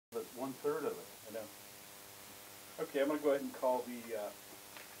1/3 of it. I know. Okay, I'm going to go ahead and call the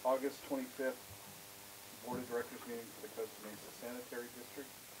August 25th Board of Directors meeting for the Costa Mesa Sanitary District.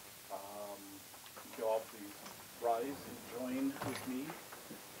 Would you all please rise and join with me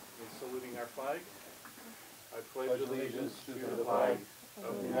in saluting our flag? I pledge allegiance to the flag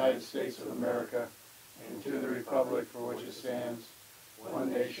of the United States of America and to the republic for which it stands,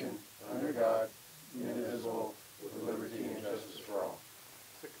 one nation, under God, indivisible, with liberty and justice for all.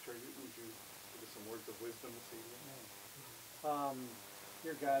 Secretary Newton, would you give us some words of wisdom this evening?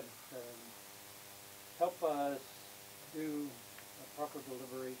 Dear God, help us do proper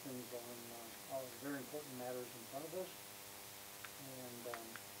deliberations on all the very important matters in front of us, and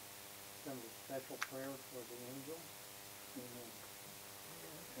send a special prayer for the angel. Amen.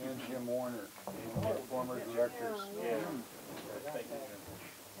 And Jim Warner, one of the former directors. Yeah. Thank you, Jim.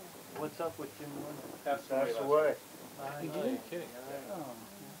 What's up with Jim Warner? Passed Passed last away. week. He did? Kidding.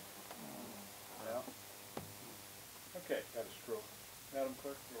 Yeah. Okay. Got a stroke. Madam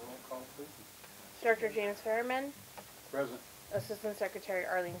Clerk, your roll call, please. Director James Ferriman, Present. Assistant Secretary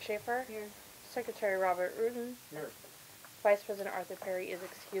Arlene Schaefer, Here. Secretary Robert Rudin, Here. Vice President Arthur Perry is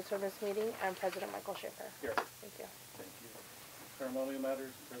excused from this meeting, and President Michael Schaefer. Here. Thank you. Thank you. Ceremonial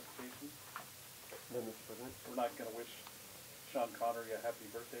matters and presentations. No, Mr. President. We're not going to wish Sean Connery a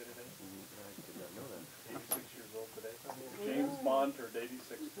happy birthday today. I did not know that. 86 years old today. James Bond turned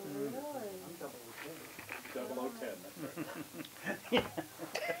 86. Really? 0010, that's right.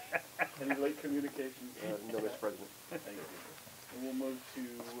 Any late communications? No, Mr. President. Thank you. And we'll move to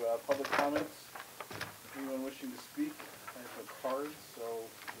public comments. Anyone wishing to speak? I have no cards, so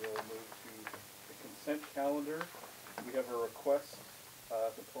we'll move to the consent calendar. We have a request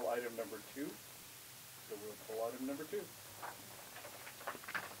to pull item number 2. So we'll pull item number 2.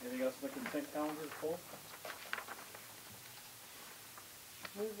 Anything else on the consent calendar to pull?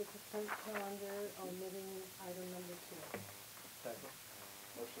 Move the consent calendar omitting item number 2. Second.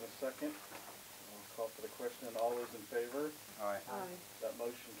 Motion a second. I'll call for the question, and all those in favor? Aye. Aye. That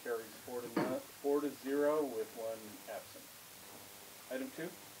motion carries 4 to 0 with 1 absent. Item 2,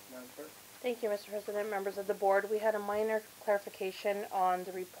 Madam Clerk. Thank you, Mr. President, members of the board. We had a minor clarification on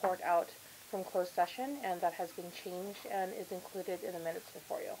the report out from closed session, and that has been changed and is included in the minutes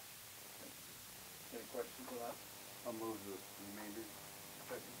before you. Any questions on that? I'll move the remainder.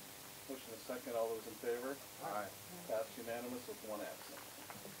 Second. Motion a second. All those in favor? Aye. Passed unanimous with 1 absent.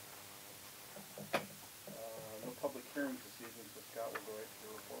 No public hearings this evening, so Scott will go right to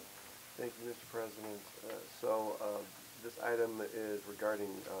your report. Thank you, Mr. President. This item is regarding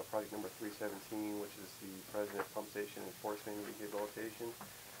project number 317, which is the President Pump Station Enforcement and Rehabilitation.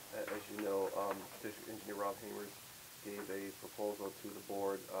 As you know, District Engineer Rob Hamers gave a proposal to the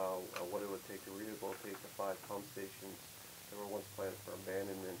board what it would take to rehabilitate the 5 pump stations that were once planned for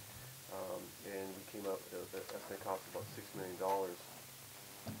abandonment, and we came up with an estimate cost of about $6 million.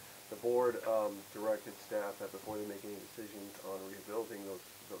 The board directed staff that before they make any decisions on rebuilding those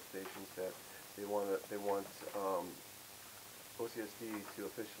stations, that they want OCSD to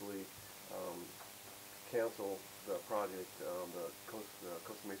officially cancel the project, the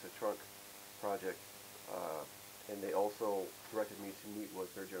Costa Mesa Trunk project, and they also directed me to meet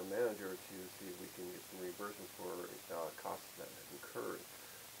with their general manager to see if we can get some reimbursements for costs that have incurred.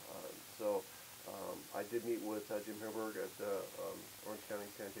 I did meet with Jim Herberg as the Orange County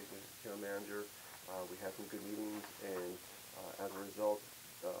Sanitation General Manager. We had some good meetings, and as a result,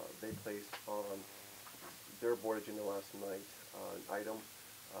 they placed on their board agenda last night an item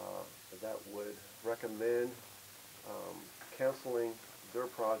that would recommend canceling their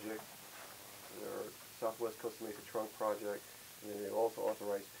project, their Southwest Costa Mesa Trunk project, and then they also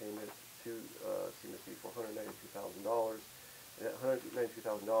authorized payment to CMSD for $192,000. And that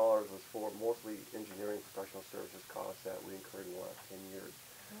 $192,000 was for mostly engineering professional services costs that we incurred in the last 10 years.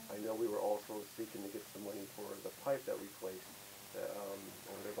 I know we were also seeking to get some money for the pipe that we placed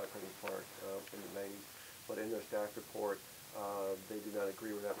over there by President Park in the 90s, but in their staff report, they did not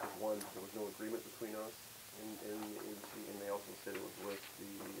agree with that because, one, there was no agreement between us and the agency, and they also said it was with the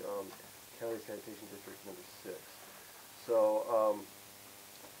County Sanitation District number 6. So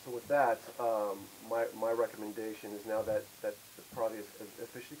with that, my recommendation is, now that the project is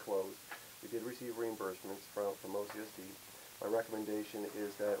officially closed, we did receive reimbursements from OCSD. My recommendation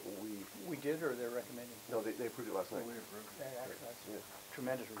is that We did, or they're recommending? No, they approved it last night. We approved. Actually, that's Yeah. a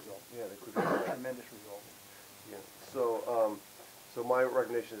tremendous result. Yeah, they approved it. Tremendous result. Yeah. So my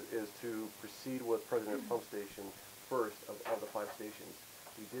recommendation is to proceed with President Pump Station first of the 5 stations.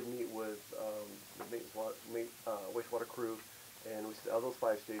 We did meet with the wastewater crew, and we said, of those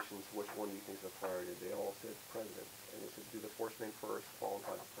 5 stations, which one do you think is a priority? They all said President, and they said do the force main first, followed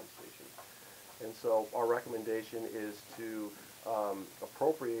by the pump station. so our recommendation is to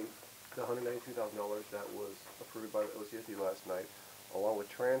appropriate the $192,000 that was approved by the OCSD last night, along with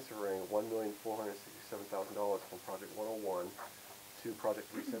transferring $1,467,000 from Project 101 to Project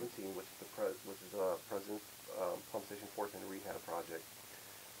 317, which is President's Pump Station Force and Rehab Project.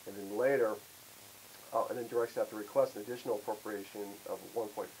 And then later, and then direct staff to request an additional appropriation of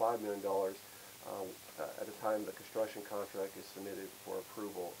 $1.5 million at the time the construction contract is submitted for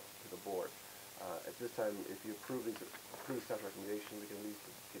approval to the board. At this time, if you approve staff recommendation, we can at least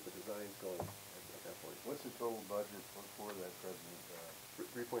get the designs going at that point. What's the total budget for that, President?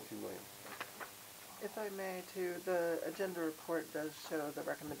 3.2 million. If I may, too, the agenda report does show the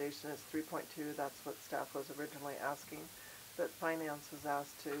recommendation is 3.2. That's what staff was originally asking. But finance was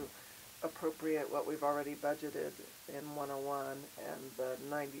asked to appropriate what we've already budgeted in 101 and the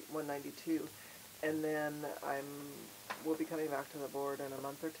 192. And then we'll be coming back to the board in a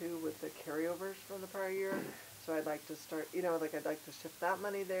month or two with the carryovers from the prior year. So I'd like to start, I'd like to shift that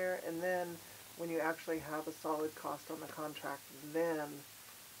money there, and then when you actually have a solid cost on the contract, then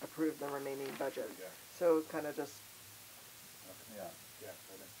approve the remaining budget. Yeah. So kind of just, Yeah. Yeah.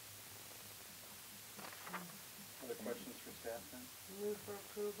 Other questions for staff then? Move for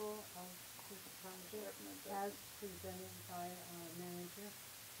approval of this project Recommend that. as presented by our manager.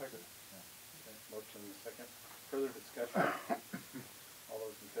 Second. Okay, motion and a second. Further discussion? All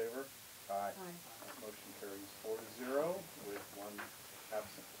those in favor? Aye. Aye. Motion carries 4-0 with one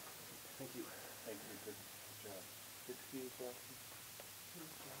absent. Thank you. Thank you, good job. Excuse me.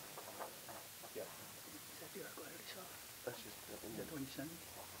 Yeah. Is that the article I already saw? That's just Is that the one you sent me?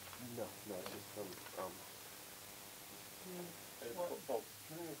 no, it's just Both.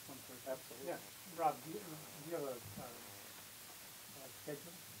 Can I ask one question? Absolutely. Yeah, Rob, do you have a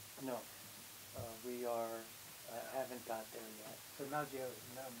schedule? No, we are, haven't got there yet. So now that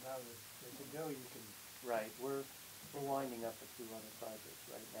there's a go, you can, Right, we're winding up a few other projects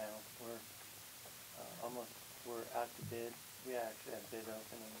right now. We're out to bid. We actually have bid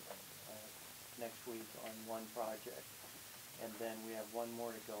opening next week on one project. And then we have one more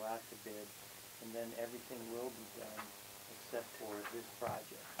to go out to bid. And then everything will be done except for this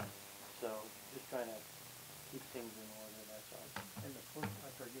project. So just trying to keep things in order, that's all. and I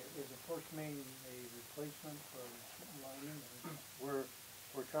forget, is the first main a replacement for lining or?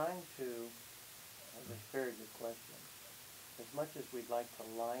 We're trying to, that's a very good question. As much as we'd like to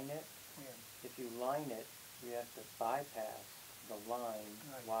line it, Yeah. if you line it, you have to bypass the line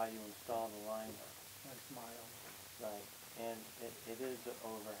Right. while you install the liner. That's miles. Right, and it is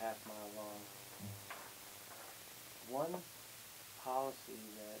over half mile long. One policy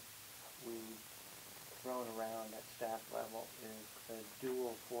that we've thrown around at staff level is the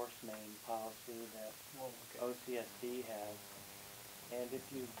dual force main policy that Well, okay. OCSD has. And if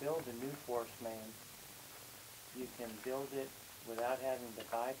you build a new force main, you can build it without having to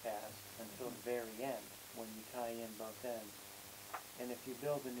bypass until the very end, when you tie in both ends. And if you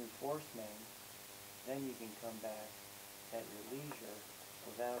build a new force main, then you can come back at your leisure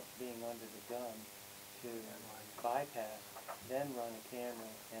without being under the gun to bypass, then run a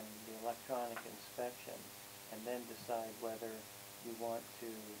camera and the electronic inspection, and then decide whether you want to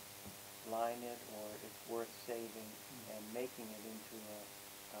line it or it's worth saving and making it into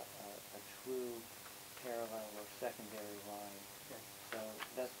a true parallel or secondary line. Okay. So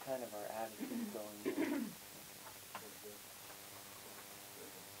that's kind of our attitude going in. Very good.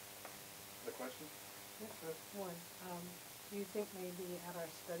 Other questions? One, do you think maybe at our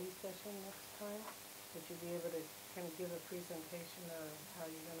study session next time, would you be able to kind of give a presentation of how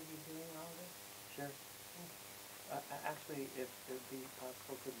you're gonna be doing all this? Sure. Actually, if it would be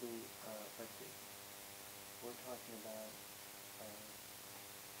possible, could we, let's see, we're talking about,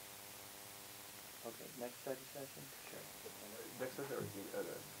 okay, next study session? Sure. next session or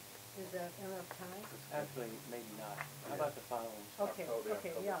Is that enough time? Actually, maybe not. How about the following? Okay, October,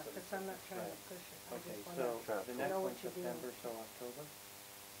 okay, October yeah, 17th. because I'm not trying to Right. push it. I Okay, just so wanna the know next what one's you're doing. September, so October?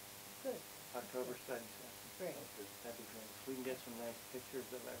 Good, October study session. great, That'd be great. We can get some nice pictures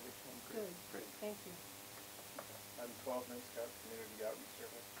of everything. good, Great. thank you. Item 12, Ms. Scott, Community Outreach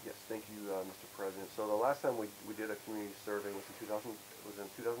Service. Yes, thank you, Mr. President. So the last time we did a community survey was in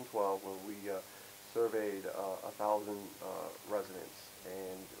 2012 when we surveyed 1,000 residents,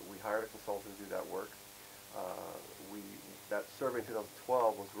 and we hired a consultant to do that work. That survey in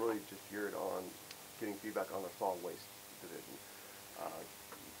 2012 was really just geared on getting feedback on the solid waste division.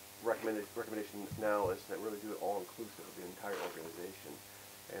 Recommendation now is to really do it all inclusive of the entire organization.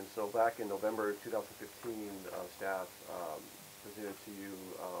 And so back in November 2015, staff presented to you,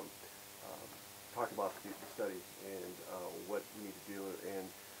 talked about the study and what we need to do. And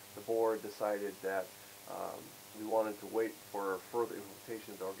the board decided that we wanted to wait for further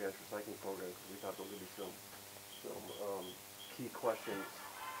implementation of the organic recycling program because we thought there was going to be some key questions.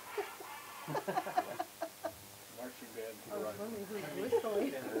 Marching band to the Oh, right. funny, who's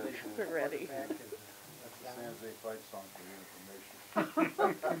whistling? We're ready. That's the San Jose fight song for your information.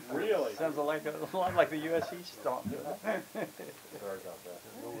 Really? Sounds a lot like the USC stomp, doesn't it? Sorry about that.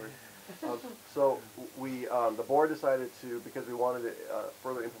 No worries. So we, the board decided to, because we wanted to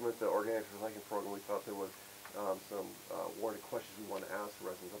further implement the organic recycling program, we thought there was some warranted questions we wanted to ask the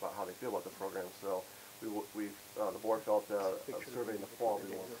residents about how they feel about the program. So the board felt a survey in the fall would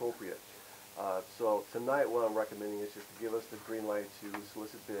be more appropriate. So tonight what I'm recommending is just to give us the green light to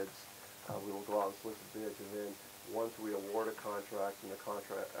solicit bids. We will go out and solicit bids, and then once we award a contract and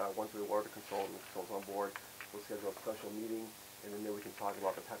once we award a consultant on board, we'll schedule a special meeting, and then we can talk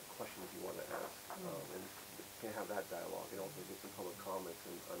about the type of questions you want to ask. And we can have that dialogue, and also get some public comments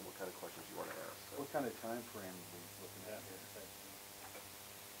on what kind of questions you want to ask. So. What kind of time frame are we looking at here?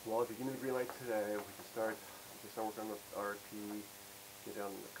 Well, if you give me the green light today, we can start working on the RFP, get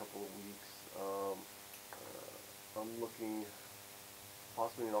down in a couple of weeks. I'm looking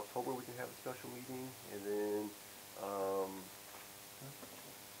possibly in October we can have a special meeting, and then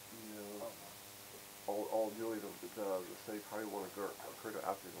all really the study probably won't occur to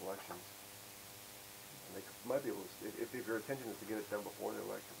after the elections. And they might be able to, if your intention is to get it done before the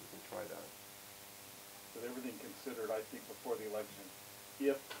election, we can try that. With everything considered, I think before the election,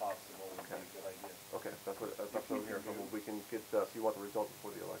 if possible, would be a good idea. Okay, that's what I'm hearing. So we can get, so you want the result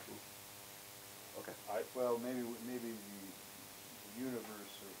before the election? Okay. Well, maybe the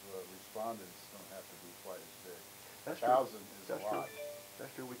universe of respondents don't have to be quite as big. That's true. 1,000 is a lot.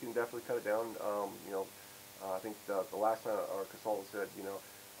 That's true. We can definitely cut it down. I think the last time our consultant said,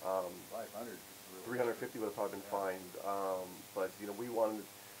 500 is really 350 would have probably been fine. But we wanted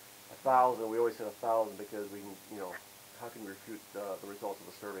 1,000. We always said 1,000 because we can, how can we refute the results of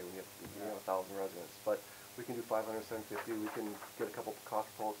the survey when you have 1,000 residents? But we can do 500, 750. We can get a couple of cost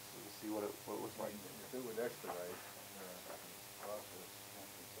quotes and see what it looks like. If it would expedite the process.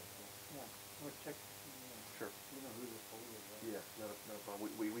 Yeah, we'll check, Sure. you know who the poll is, right? Yeah, not a problem.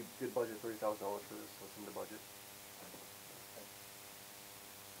 We did budget $30,000 for this, so it's in the budget.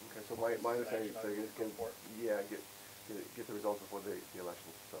 Okay, so my understanding is to get the results before the election.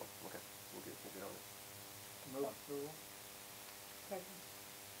 So we'll get on it. Move approval? Second.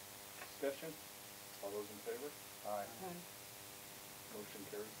 Discussion? All those in favor? Aye. Aye. Motion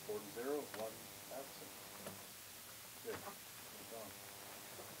carries 4-0, one absent. Good. Moved on.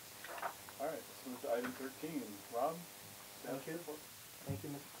 All right, let's move to item 13. Rob? Thank status you. report? Thank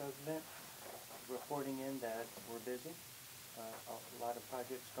you, Mr. President. Reporting in that we're busy. A lot of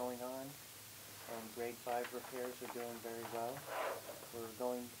projects going on. Grade 5 repairs are doing very well.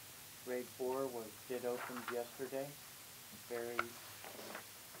 Grade 4 did open yesterday. Very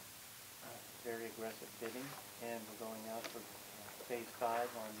aggressive bidding, and we're going out for phase 5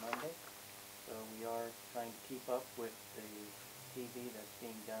 on Monday. So we are trying to keep up with the TV that's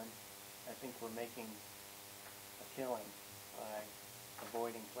being done. I think we're making a killing by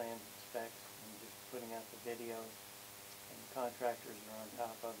avoiding plans and specs and just putting out the videos, and the contractors are on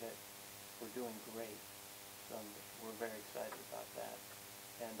top of it. We're doing great, so we're very excited about that.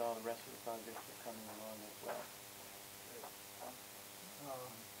 And all the rest of the projects are coming along as well.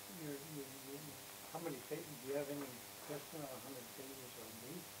 How many pages, do you have any estimate on how many pages are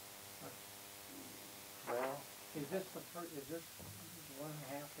need? Well, Is this one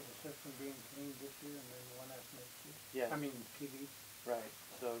half of the system being cleaned this year and then one half next year? yes. I mean, TV? Right,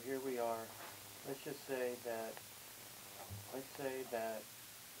 so here we are. Let's just say that,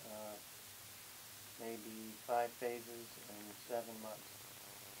 maybe 5 phases in 7 months,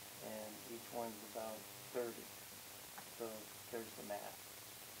 and each one's about 30. So there's the math.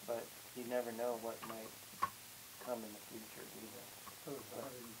 But you never know what might come in the future either. So it's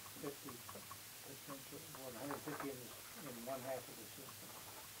 150, essentially, 150 in one half of the system.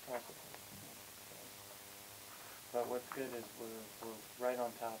 Possibly. But what's good is we're right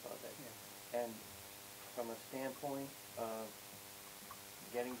on top of it. Yeah. And from a standpoint of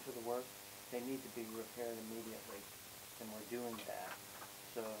getting to the work, they need to be repaired immediately, and we're doing that.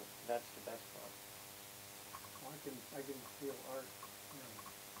 So that's the best part. Well, I can feel Art,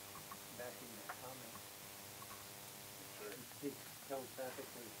 backing that comment. Sure. He's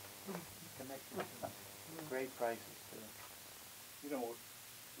telepathically connected to Great prices too.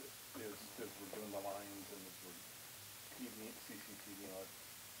 As we're doing the lines and as we're CCTV on,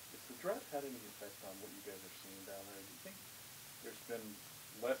 has the drought had any effect on what you guys are seeing down there? Do you think there's been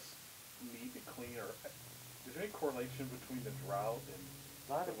less need to clean, or is there any correlation between the drought and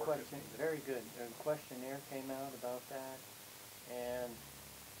A lot of questions, very good. A questionnaire came out about that, and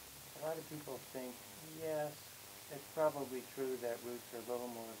a lot of people think, yes, it's probably true that roots are a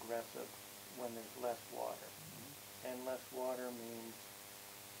little more aggressive when there's less water. And less water means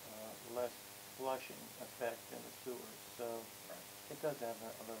less flushing effect in the sewers, so it does have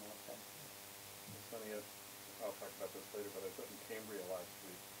a little effect. It's funny, I'll talk about this later, but I was up in Cambria last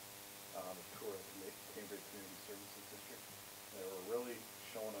week on a tour of the Cambria Community Services District. They were really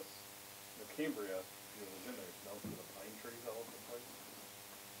showing us, Cambria, if you was in there, it's known for the pine trees all over the place.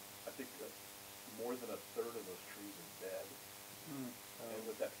 I think that more than a third of those trees are dead. And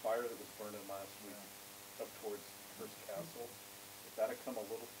with that fire that was burning last week up towards First Castle, if that had come a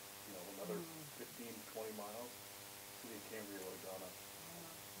little, another 15, 20 miles, city of Cambria would have gone up.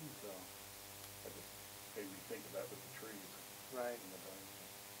 So that just made me think of that with the trees. Right. And the burn.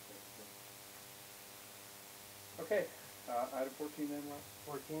 Okay, item 14 then,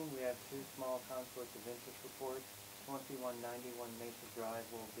 Rob? 14, we have two small conflicts of interest reports. 2191 Mesa Drive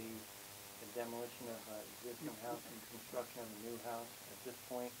will be the demolition of an existing house and construction of a new house. At this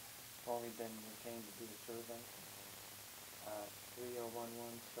point, only been retained to do a survey. 3011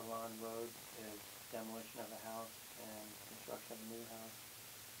 Salon Road is demolition of a house and construction of a new house.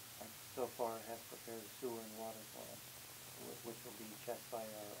 So far has prepared a sewer and water plan, which will be checked by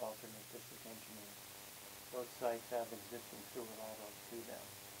our alternate district engineer. Both sites have existing sewer laterals to them,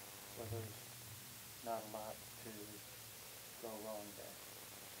 so there's not a lot to go wrong there.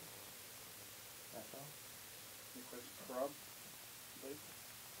 That's all. Any questions for Rob? Please?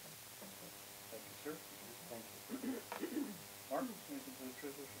 Thank you, sir. Thank you. Mark, anything for the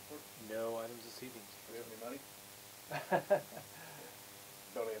treasurer's report? No items this evening. Do we have any money?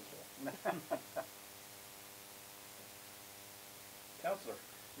 Don't answer that. Counselor,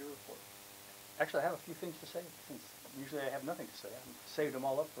 your report. Actually, I have a few things to say, since usually I have nothing to say. I've saved them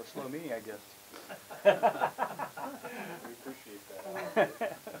all up for a slow meeting, I guess. We appreciate that.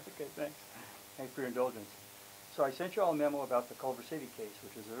 Okay, thanks. Thanks for your indulgence. So I sent you all a memo about the Culver City case,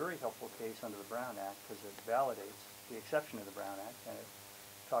 which is a very helpful case under the Brown Act because it validates the exception of the Brown Act, and it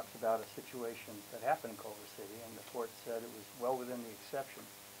talks about a situation that happened in Culver City, and the court said it was well within the exception.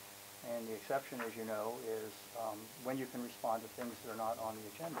 And the exception, as you know, is when you can respond to things that are not on the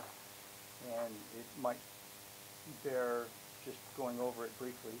agenda. And it might bear just going over it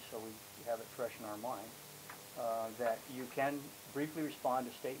briefly so we have it fresh in our mind, that you can briefly respond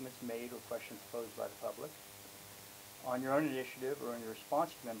to statements made or questions posed by the public on your own initiative or in your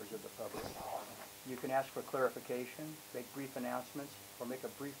response to members of the public. You can ask for clarification, make brief announcements, or make a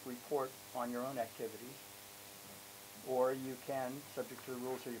brief report on your own activities. Or you can, subject to the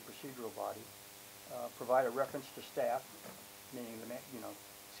rules of your procedural body, provide a reference to staff, meaning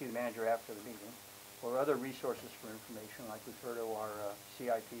see the manager after the meeting, or other resources for information, like refer to our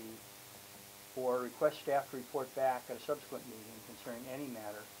CIP, or request staff to report back at a subsequent meeting concerning any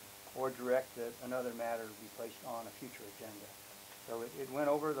matter, or direct that another matter be placed on a future agenda. So it went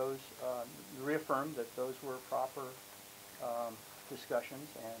over those, reaffirmed that those were proper discussions,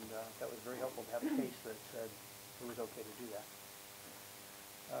 and that was very helpful to have a case that said it was okay to do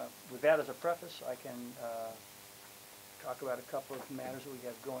that. With that as a preface, I can talk about a couple of matters that we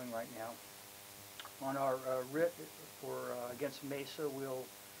have going right now. On our writ for against Mesa, we'll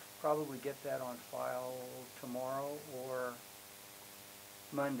probably get that on file tomorrow or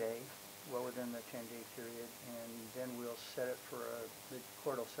Monday, well within the 10-day period, and then we'll set it for the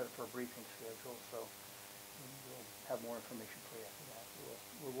court will set it for a briefing schedule, so we'll have more information for you after that.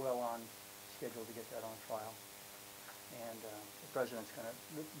 We're well on schedule to get that on file. And the president's going to,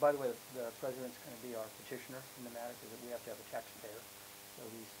 by the way, the president's going to be our petitioner in the matter because we have to have a taxpayer. So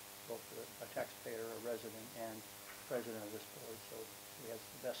he's both a taxpayer, a resident, and president of this board, so he has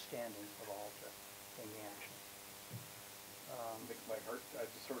the best standing of all to take the action. Makes my heart, I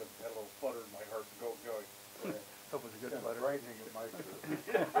just sort of had a little flutter in my heart going. Hope it was a good flutter. Frightening it might be.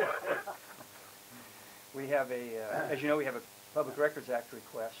 We have as you know, we have a Public Records Act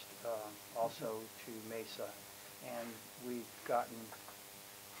request also to Mesa, and we've gotten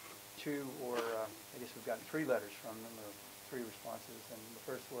we've gotten 3 letters from them, or 3 responses, and the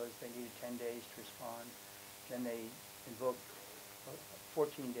first was they needed 10 days to respond. Then they invoked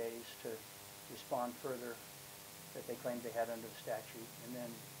 14 days to respond further that they claimed they had under the statute, and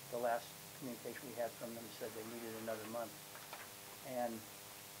then the last communication we had from them said they needed another month. And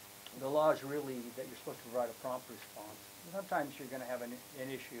the law is really that you're supposed to provide a prompt response. Sometimes you're going to have an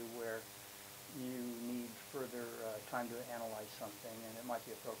issue where you need further time to analyze something, and it might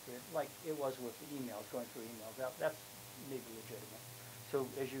be appropriate, like it was with the emails, going through emails. That's maybe legitimate. So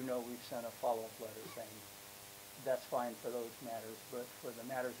as you know, we've sent a follow-up letter saying that's fine for those matters, but for the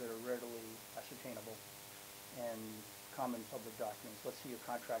matters that are readily ascertainable and common public documents, let's see your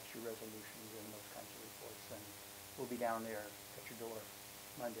contracts, your resolutions, and those kinds of reports, and we'll be down there at your door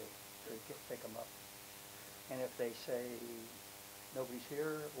Monday to pick them up. And if they say nobody's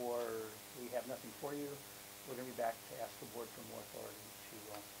here, or we have nothing for you, we're gonna be back to ask the board for more authority to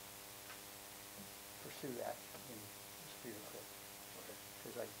pursue that in Superior Court. Okay.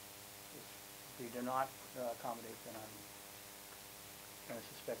 Because if we do not accommodate, then I'm gonna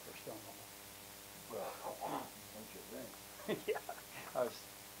suspect they're stonewalling. Well, don't you think? Yeah, I was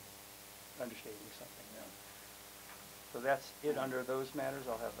understating something there. So that's it under those matters.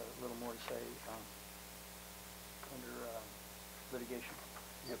 I'll have a little more to say under litigation.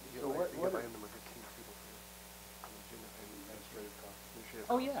 So what item number 15 people for Administrative cost.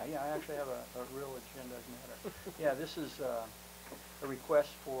 Oh, yeah, I actually have a real agenda matter. Yeah, this is a request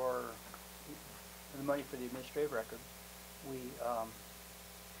for the money for the administrative record. We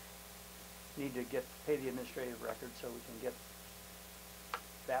need to pay the administrative record so we can get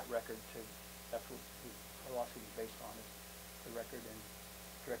that record that's what our lawsuit is based on, is the record and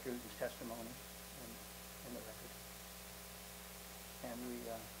Director Uten's testimony in the record. And we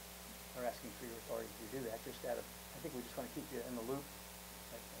are asking for your authority to do that, I think we just want to keep you in the loop.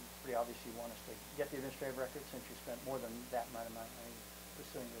 And pretty obvious you want us to get the administrative record since you spent more than that amount of money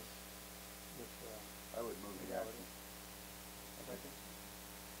pursuing this with I would move the legality. Second.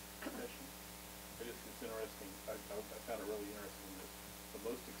 Discussion. It's interesting, I found it really interesting that the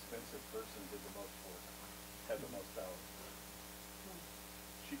most expensive person did the most work, had the most hours.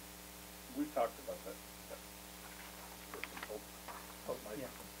 We've talked about that person, Hope. Oh, yeah.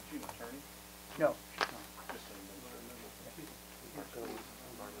 Is she an attorney? No, she's not. Just an administrator. She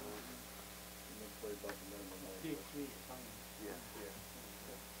makes way above the minimum wage. Yeah.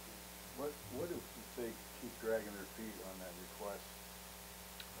 What if they keep dragging their feet on that request?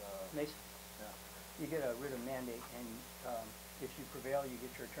 Mason, Yeah. you get a writ of mandate, and if you prevail, you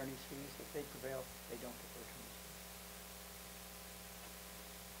get your attorney's fees. If they prevail, they don't get their attorney's fees.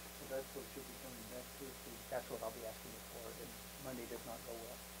 So that's what should be coming back to us. That's what I'll be asking you for if Monday does not go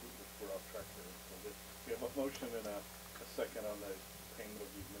well. We're off track here. So we have a motion and a second on the payment of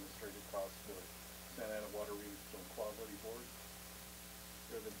the administrative costs for the Santa Ana Water Reuse and Quality Board.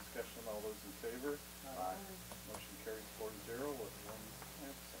 Further discussion, all those in favor? Aye. Motion carries 4-0 with one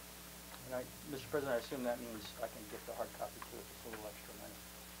absent. And Mr. President, I assume that means I can get the hard copy to it, it's a little extra money.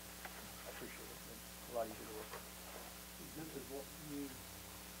 I appreciate it, it's a lot easier to work with. This is what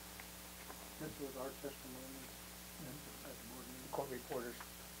this was our testimony at the board meeting. Court reporters,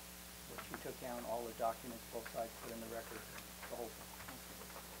 which we took down all the documents, both sides put in the record, the whole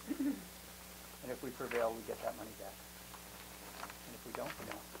thing. And if we prevail, we get that money back. And if we don't, we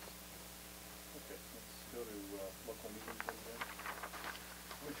don't. Okay, let's go to local meetings then.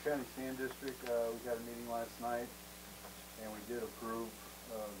 Orange County Sand District, we had a meeting last night, and we did approve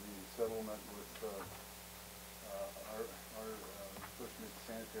the settlement with our First Mid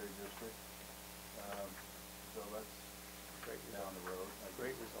Sanitary District. So that's Great down result. the road.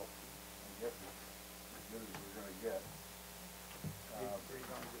 Great result. I guess it's as good as we're gonna get. Pretty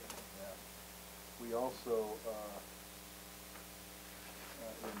darn good. Yeah. We also,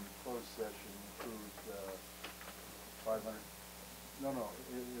 in closed session, approved 500, it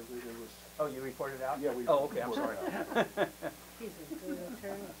was, Oh, you reported out? Yeah, we Oh, okay, I'm sorry. reported He's a good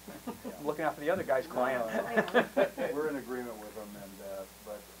attorney. I'm looking out for the other guy's client. we're in agreement with them, and,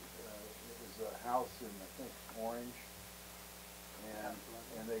 but it was a house in, I think, Orange,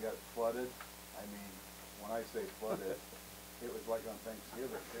 and they got flooded. I mean, when I say flooded, it was like on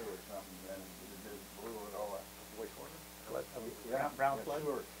Thanksgiving too or something, and it just blew it all up. Flood, Yeah, brown yeah, flood?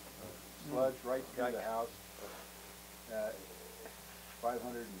 sewer. Sludge right through the Yikes. house.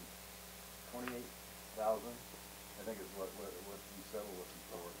 528,000, I think is what we settled with them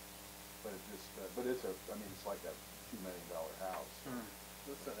for. But it just, but it's it's like a $2 million house.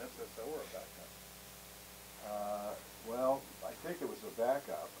 Is this an SSO or a backup? Well, I think it was a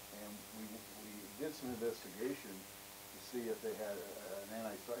backup, and we did some investigation to see if they had an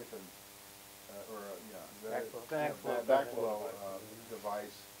anti-siphon, backflow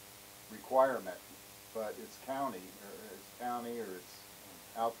device requirement, but it's county, or it's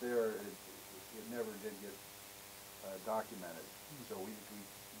out there, it never did get documented. So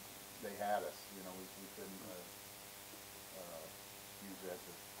they had us, we couldn't use that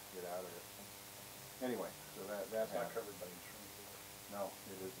to get out of it. Anyway, so that It's not happened. covered by insurance, is it? No,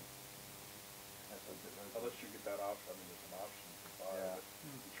 it isn't. Unless you get that option, there's an option to buy, Yeah. but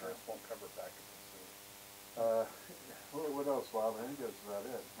insurance won't cover backup and sewer. What else, Bob? I think that's about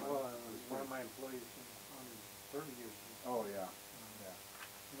it. Well, one of my employees on 30 years. Oh, yeah, yeah.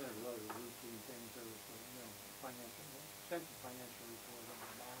 There was other routine things, there was, financial, extensive financial report on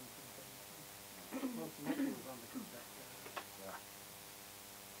the bonds and things. Most was on the consent calendar. Yeah.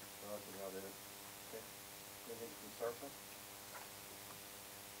 So that's about it. Okay. Anything from SARPA?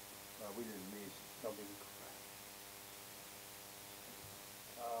 We didn't meet. No meeting.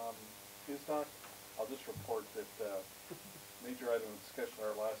 ISDOC, I'll just report that, major item of discussion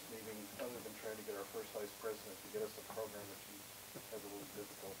at our last meeting, other than trying to get our first vice president to get us a program that she has a little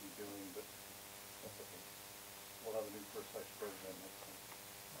difficulty doing, but that's okay. We'll have a new first vice president next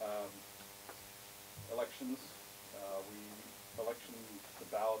time. Elections, the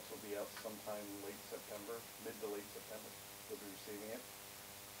ballots will be out sometime late September, mid to late September, we'll be receiving it.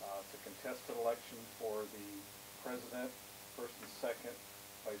 It's a contested election for the president, first and second,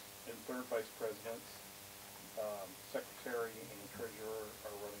 and third vice presidents. Secretary and treasurer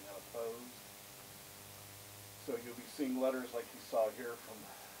are running unopposed. So you'll be seeing letters like you saw here from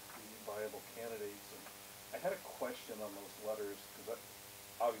the viable candidates. And I had a question on those letters, because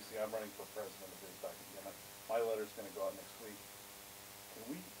obviously I'm running for president of ISDOC again. My letter's gonna go out next week. Can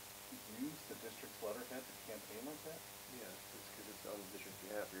we use the district's letterhead to campaign like that? Yeah, it's because it's on the district's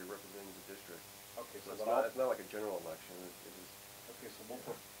behalf, you're representing the district. Okay, So so it's then not, it's not like a general election, it is, okay, so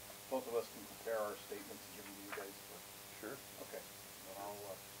both of us can prepare our statements and give them to you guys for. sure. Okay, then I'll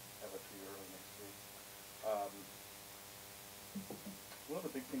have it to you early next week. One of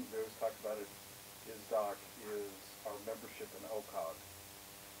the big things we always talk about at ISDOC is our membership in OCOG.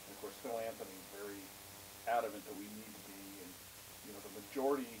 And of course, Phil Anthony is very adamant that we need to be, and the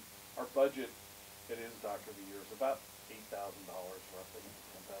majority, our budget at ISDOC every year is about $8,000 roughly,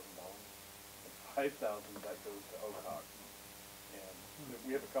 $10,000, and $5,000 that goes to OCOG. And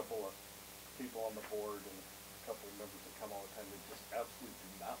we have a couple of people on the board and a couple of members that come all the time that just absolutely do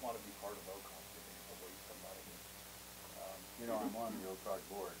not want to be part of OCOG. They think it's a waste of money. I'm on the OCOG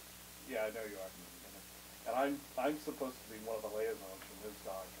board. Yeah, I know you are. And I'm supposed to be one of the liaisons from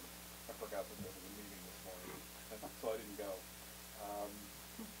ISDOC, and I forgot that there was a meeting this morning, so I didn't go.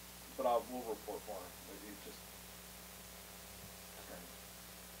 But we'll report more. It's just strange.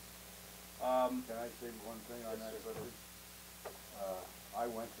 Can I say one thing on Yes, that sir. subject? I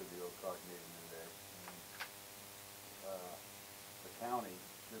went to the OCOG meeting today, and the county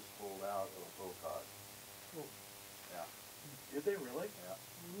just pulled out of OCOG. Oh. Yeah, Did they really? yeah.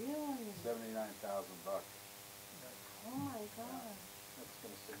 Really? $79,000. Oh my God. That's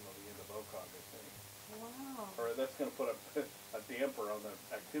going to signal the end of OCOG, I think. Wow. Or that's going to put a damper on the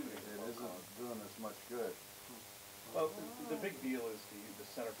activity It of isn't OCOG. doing us much good. Well, the big deal is the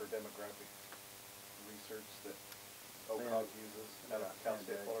Center for Demographic Research that OCOG uses out of Cal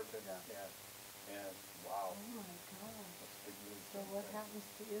State Sandag, Fullerton. yeah. And wow, Oh my God. that's big news. So what happens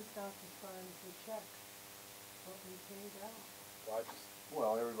to ISDOC as far as the check? What we paid out? Well,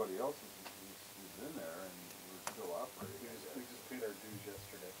 Well, everybody else is in there, and we're still operating. we just paid our dues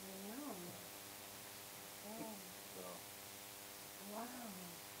yesterday. I know. Oh, So,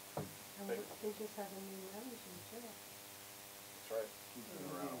 wow. And Big. they just had a new manager too. That's right. she's been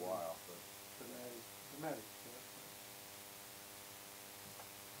around a while, but Dramatic.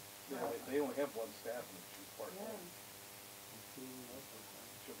 They only have one staff, and she's Yeah. part-time.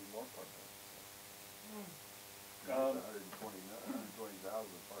 She'll be more part-time. Hmm. it's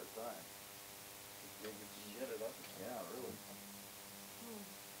 120,000 part-time. Maybe you can get it up. Yeah, really. Hmm.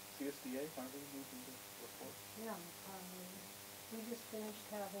 CSDA, aren't they moving to report? Yeah, we just finished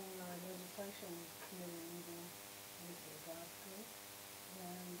having our legislation committee meeting with the doctor,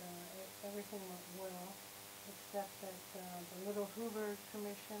 and everything went well, except that the Little Hoover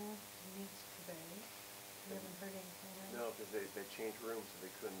Commission meets today. You haven't heard anything, right? No, because they changed rooms, so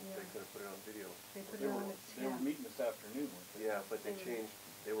they couldn't put it on video. They put They it were, on its, they were meeting this afternoon, weren't they? Yeah, but they They- changed,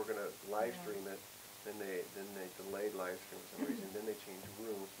 they were gonna live Yeah. stream it, then they delayed live stream for some reason, then they changed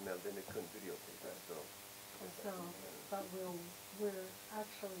rooms, now then they couldn't videotape it, so. so, but we're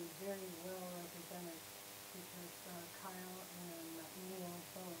actually very well represented because Kyle and Neil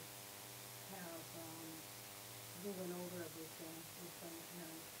both have, we went over everything with them,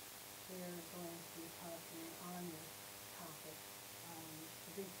 and they're going to be talking on this topic.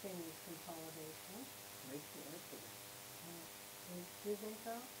 The big thing is consolidation. Makes me interested. Do you think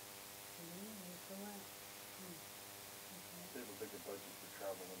so? There's so much. Okay. They have a bigger budget for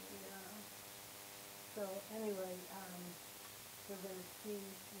travel than we do. Yeah. So anyway, we're gonna see,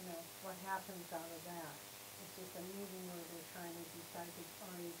 what happens out of that. It's just a meeting where they're trying to decide, they've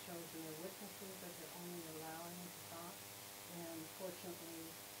already chosen their witnesses, but they're only allowing to talk. And fortunately,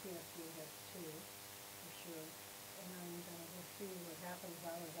 CSU has two, for sure. And we'll see what happens.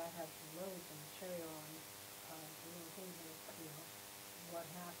 I have loads of material on Hoover, you know, what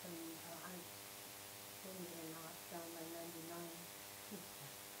happened, I, believe it or not, found my 99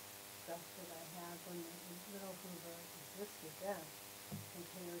 stuff that I had when the Little Hoover existed then,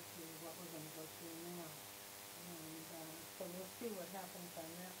 compared to what we're gonna go through now. And, so we'll see what happens on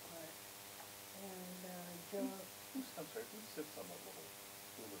that part. And, Joe, I'm sorry, who sits on that little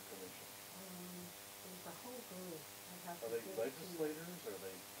Hoover commission? there's a whole group. I'd have to Are they give it to you. legislators, are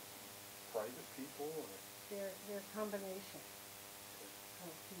they private people, or? They're a combination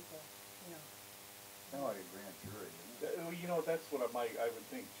of people, you know. Kind of like a grand jury, isn't it? You know, that's what I would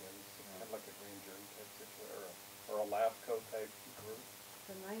think, Jim, it's kind of like a grand jury type situation, or a LAFCO type group.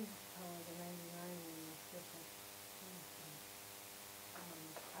 The 99 one is different.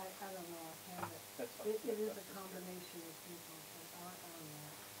 I don't know offhand, but That's not- it is that's a just combination of people that are on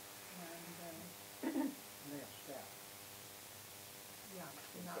that. And, They have staff. yeah,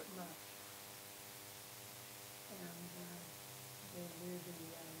 not Exactly. much. And, they do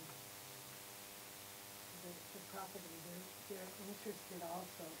the property, they're interested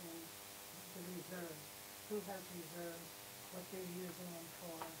also in the reserves. Who has reserves, what they're using them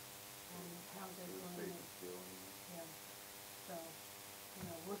for, and how they're going to. Yeah, so, you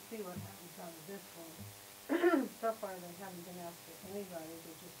know, we'll see what happens out of this one. So far, they haven't been after anybody,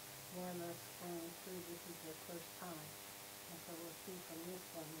 they just more or less going through, this is their first time. And so we'll see from this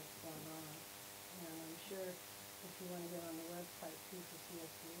one what's going on. And I'm sure if you wanna get on the website too for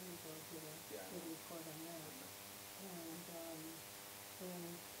CSDA, you'll get a good report on that. And, then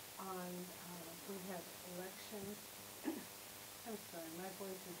on, we had elections. I'm sorry, my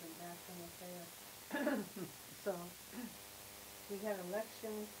voice isn't back from the fair. So, we had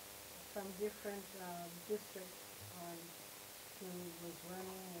elections from different, districts on who was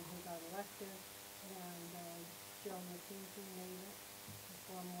running and who got elected. And, Joe McKenzie made it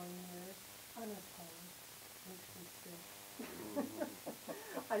for 4 more years, unopposed, makes me sick.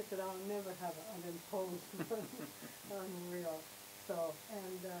 I said, I'll never have an unopposed one, unreal. So,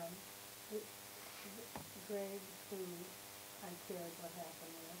 and, Greg, who I cared what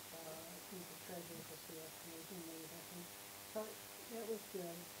happened with, he's the treasurer for CSDA, he made it, and so it was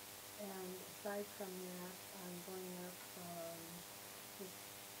good. And aside from that, I'm going up, this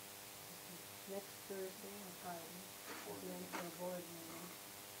next Thursday or Friday, again for a board meeting.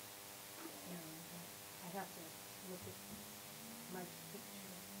 And, I have to look at my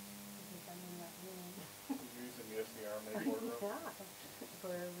picture, because I'm in that room. You're using the SDRMA boardroom? Yeah,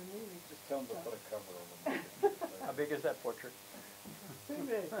 for a meeting. Just tell them to put a cover over it. How big is that portrait? Too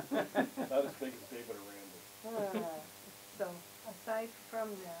big. Not as big as David or Randy. So, aside from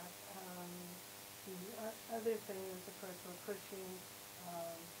that, the other thing is, of course, we're pushing,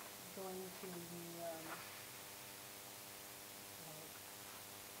 going to the,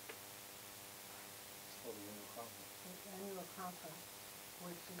 Oh, the annual conference. annual conference,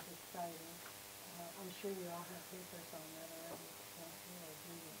 which is exciting. I'm sure you all have papers on that already, don't you, or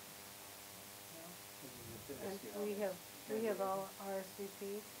do you? No? And we have all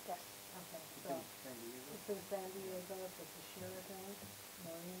RSVP? Yes. Okay, It's so, in San Diego. it's in San Diego, it's at the Sheraton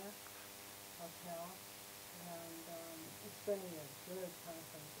Marina Hotel, and, it's going to be a good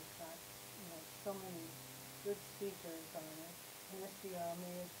conference. It's got, you know, so many good speakers on it. And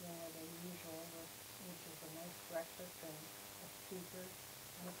SDRMA is doing what they usual, which is a nice breakfast and a speaker.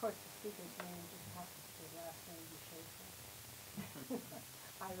 And of course, the speaker's name just happens to be last name be Schaefer.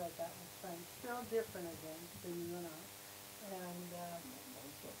 I read that was fun. Still different again than you and I. And,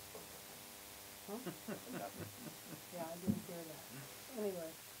 yeah, I didn't hear that.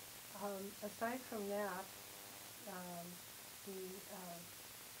 Anyway, aside from that, the,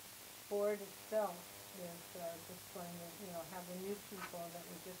 board itself is, just going to, you know, have the new people that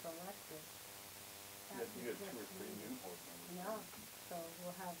we just elected. You had 2 or 3 new board members. Yeah, so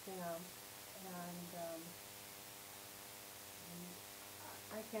we'll have them, and,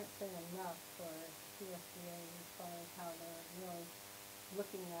 I can't say enough for CSDA as far as how they're really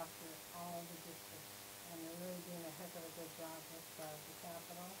looking after all the districts, and they're really doing a heck of a good job with, the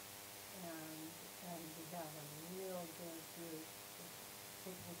capital, and we have a real good group that's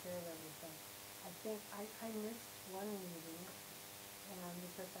taking care of everything. I think, I missed one meeting, and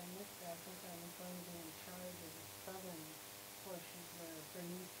because I missed it, I think I'm going to be in charge of the southern portion where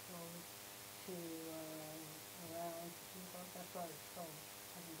Bernice goes to, around people, that's what I was told.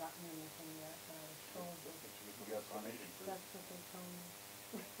 I haven't gotten anything yet, but I was told that We got some meeting for that's what they told me.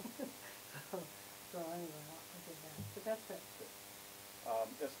 So anyway, I'll get that, but that's it.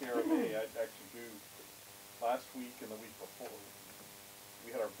 SDRMA, I actually do, last week and the week before, we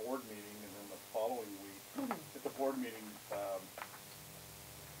had our board meeting, and then the following week, at the board meeting,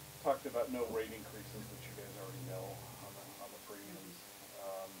 talked about no rate increases, which you guys already know.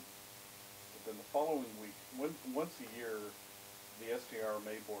 following week, once a year, the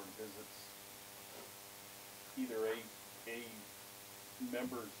SDRMA board visits either a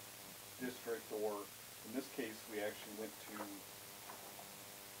member's district, or in this case, we actually went to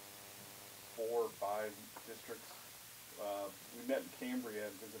 4 or 5 districts. We met in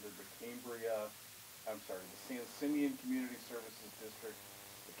Cambria and visited the San Simeon Community Services District,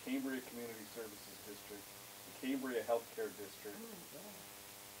 the Cambria Community Services District, the Cambria Healthcare District.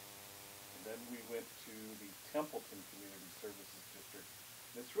 And then we went to the Templeton Community Services District.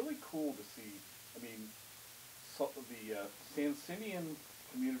 And it's really cool to see, I mean, so the San Simeon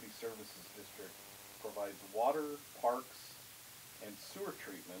Community Services District provides water, parks, and sewer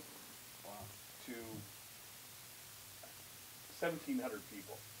treatment to 1,700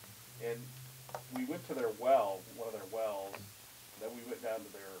 people. And we went to their well, one of their wells, then we went down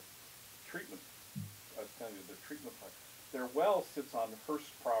to their treatment, I was telling you, their treatment plant. Their well sits on Hearst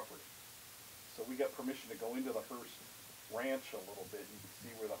property. So we got permission to go into the Hearst ranch a little bit. You can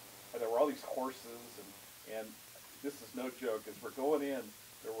see where there were all these horses, and this is no joke, as we're going in,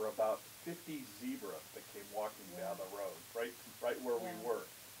 there were about 50 zebra that came walking down the road, right where we were,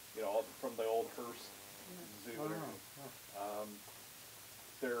 you know, from the old Hearst Zoo.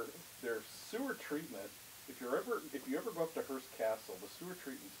 Their sewer treatment, if you ever go up to Hearst Castle, the sewer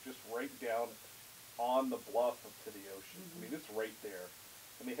treatment's just right down on the bluff up to the ocean. I mean, it's right there,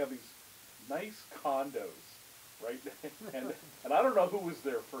 and they have these nice condos, right? and I don't know who was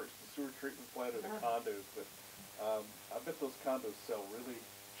there first, the sewer treatment plant or the condos, but I bet those condos sell really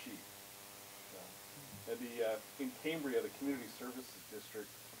cheap. And in Cambria, the Community Services District,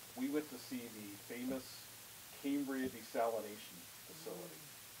 we went to see the famous Cambria Desalination Facility.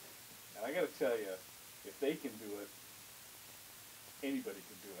 And I got to tell you, if they can do it, anybody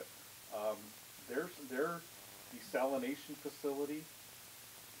can do it. Their desalination facility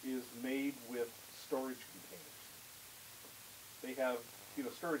is made with storage containers. They have, you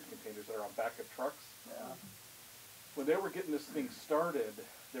know, storage containers that are on back of trucks. Yeah. When they were getting this thing started,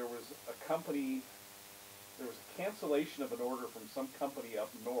 there was a cancellation of an order from some company up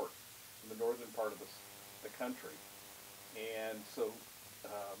north, in the northern part of the country. And so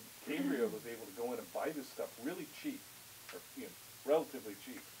Cambria was able to go in and buy this stuff really cheap, or, you know, relatively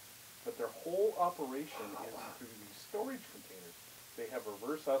cheap. But their whole operation is through these storage containers. They have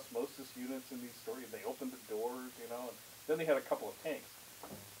reverse osmosis units in these storage. They open the doors, you know, and then they had a couple of tanks.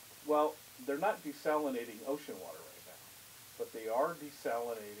 Well, they're not desalinating ocean water right now, but they are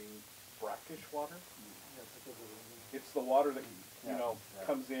desalinating brackish water. It's the water that, you know,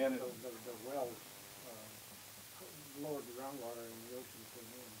 comes in and... The wells, lowered the groundwater in the ocean came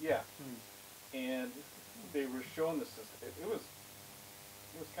in. Yeah. And they were showing this, it was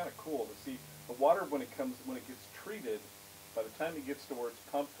kind of cool to see the water when it gets treated. By the time it gets to where it's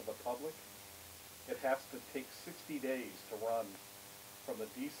pumped to the public, it has to take 60 days to run from the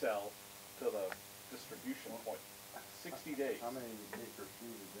desal to the distribution point. 60 days. How many acre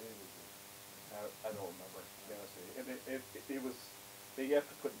feet a day was it? I don't remember, to be honest with you. And it was, they have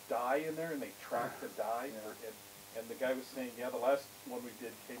to put dye in there, and they track the dye. And the guy was saying, yeah, the last one we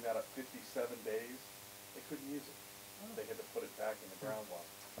did came out at 57 days. They couldn't use it. They had to put it back in the groundwater.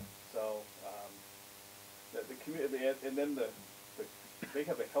 So, the community, and then they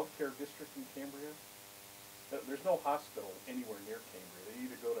have a healthcare district in Cambria. There's no hospital anywhere near Cambria. They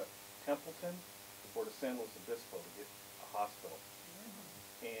either go to Templeton or to San Luis Obispo to get a hospital.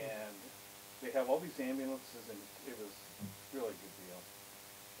 And they have all these ambulances, and it was really a good deal.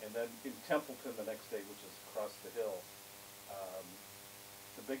 And then in Templeton the next day, which is across the hill,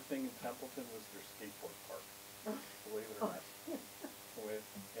 the big thing in Templeton was their skateboard park, believe it or not.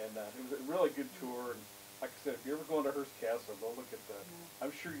 And it was a really good tour. And like I said, if you're ever going to Hearst Castle, go look at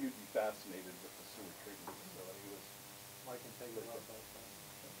I'm sure you'd be fascinated with the sewer treatment facility. I can tell you about that.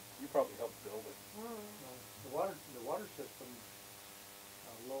 You probably helped build it. The water system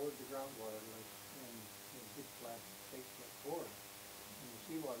lowered the groundwater like in big flat states like Florida. And the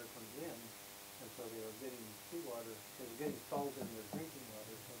seawater comes in, and so they were getting seawater, they were getting salt in their drinking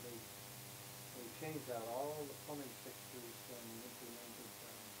water, so they changed out all the plumbing fixtures and implemented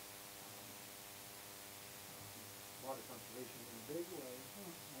water conservation in a big way,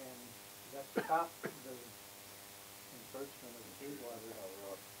 and that stopped the encroachment of the seawater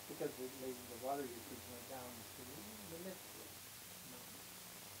because the water usage went down to the mid.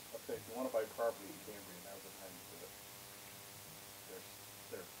 I'll tell you, if you want to buy property in Cambria, now's the time to do it.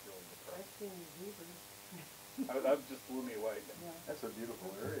 They're really the price. I've seen zebras. That just blew me away. Yeah. That's a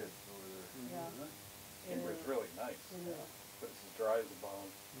beautiful area over there. Yeah. Isn't it? Cambria's really nice, It is. but it's as dry as a bone.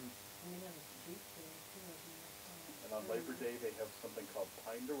 And we have a street there too. And on Labor Day, they have something called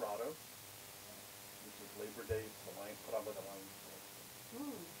Pine Dorado. is Labor Day, it's the line, put on by the line.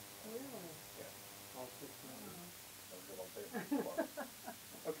 Really? Yeah. All 6 members. Those are all favorites as well.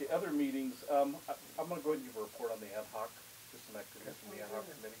 Okay, other meetings, I'm gonna go ahead and give a report on the ad hoc, just some activities from the ad hoc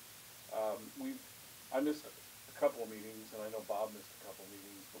committee. I missed a couple of meetings, and I know Bob missed a couple of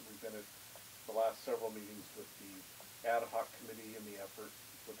meetings, but we've been at the last several meetings with the ad hoc committee and the effort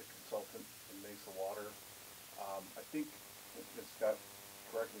with the consultant in Mesa Water. I think, and Scott,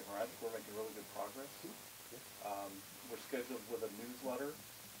 correct me if I'm wrong, I think we're making really good progress. We're scheduled with a newsletter,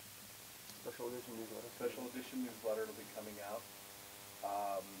 Special edition newsletter. special edition newsletter that'll be coming out.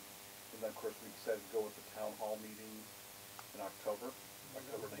 And then, of course, we said go with the town hall meeting in October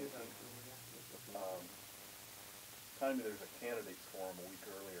 19th. Telling me there's a candidates forum a week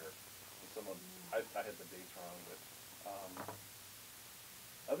earlier, and someone, I had the dates wrong, but,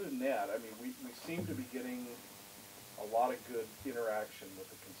 other than that, I mean, we seem to be getting a lot of good interaction with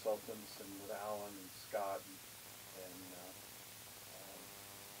the consultants and with Alan and Scott and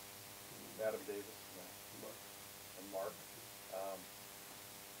Adam Davis and Mark.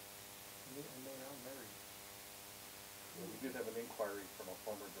 And they are married. We did have an inquiry from a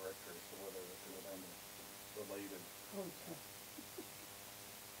former director as to whether the two of them were related. Okay.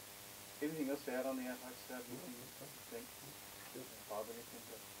 Anything else to add on the ad hoc staff meeting, you think? Bob, anything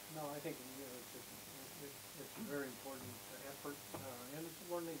to? No, I think, it's a very important effort, and it's a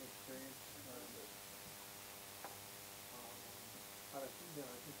learning experience. I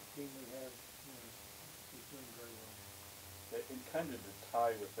think the team we have, is doing very well. And kind of to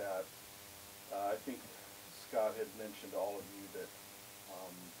tie with that, I think Scott had mentioned to all of you that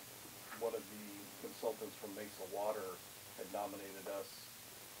one of the consultants from Mesa Water had nominated us,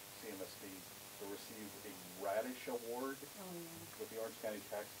 CMSD, to receive a Radish Award with the Orange County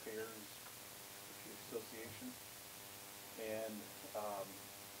Taxpayers Association. And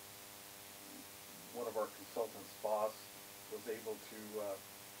one of our consultants' boss was able to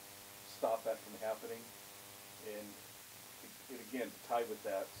stop that from happening. And again, to tie with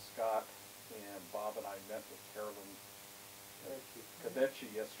that, Scott and Bob and I met with Carolyn Kadechi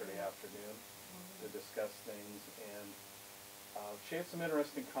yesterday afternoon to discuss things, and she had some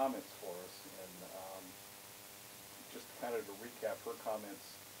interesting comments for us. And just kind of to recap her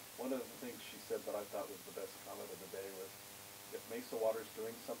comments, one of the things she said that I thought was the best comment of the day was, if Mesa Water's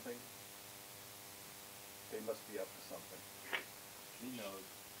doing something, they must be up to something. She knows.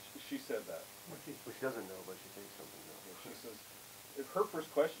 She said that. Well, she doesn't know, but she thinks something though. She says, if her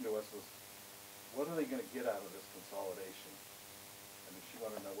first question to us was, what are they gonna get out of this consolidation? I mean, she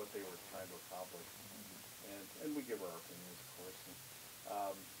wanted to know what they were trying to accomplish. And we give her our opinions, of course. And,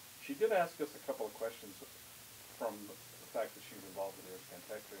 she did ask us a couple of questions from the fact that she was involved in the Orange County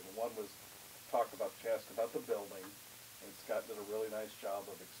Taxpayers. And one was she asked about the building, and Scott did a really nice job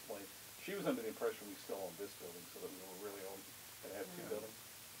of explaining. She was under the impression we still owned this building, so that we were really gonna have two buildings.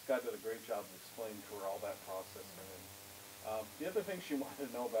 Scott did a great job of explaining to her all that process. And the other thing she wanted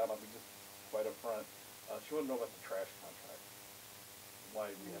to know about, I'll be just quite upfront, she wanted to know about the trash contract, why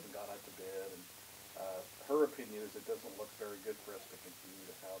we haven't gone out to bid, and her opinion is it doesn't look very good for us to continue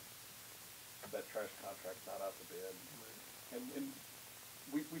to have that trash contract not out to bid. And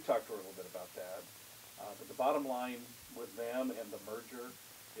we talked to her a little bit about that. But the bottom line with them and the merger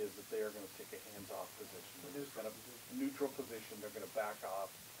is that they are gonna take a hands-off position. They're just kind of neutral position, they're gonna back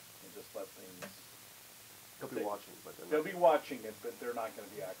off and just let things. They'll be watching, but They'll be watching it, but they're not gonna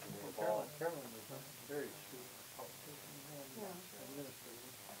be actively involved. Carolyn was a very astute politician and administrator.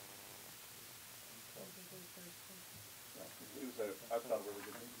 It was I thought a really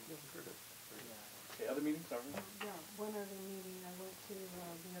good meeting. Okay, other meetings, are we? Yeah, one other meeting I went to the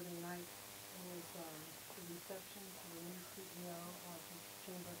other night was the reception for the new CEO of the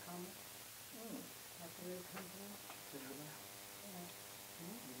Chamber of Commerce at the Rio Company. Yeah.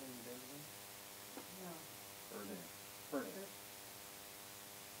 Yeah. Bernie.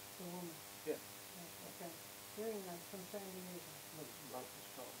 The woman. Yeah. Yeah, okay. Very nice, from San Diego.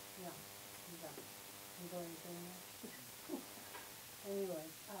 Yeah, yeah. Enjoying doing that. Anyway,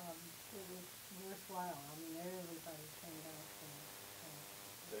 it was worthwhile. I mean, everybody came out and,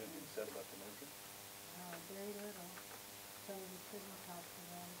 Is there anything said about the merger? very little. Some of the city talked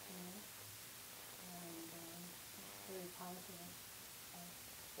about it, and, it's very positive.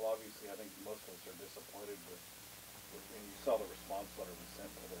 Well, obviously, I think most of us are disappointed with, and you saw the response letter we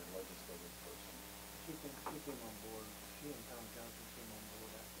sent to their legislative person. She came on board, she and Tom Johnson came on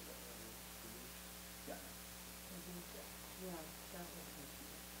board after that letter was produced. Yeah. Yeah, that was it.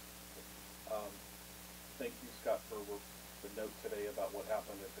 Thank you, Scott, for the note today about what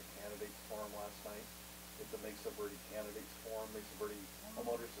happened at the candidates forum last night, at the Mesa Verde Candidates Forum, Mesa Verde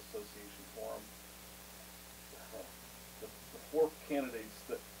Homeowners Association Forum.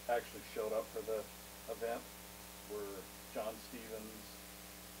 showed up for the event were John Stevens,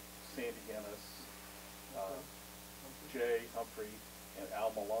 Sandy Guinness, Jay Humphrey, and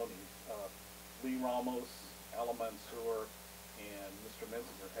Al Maloney. Lee Ramos, Alan Mansour, and Mr.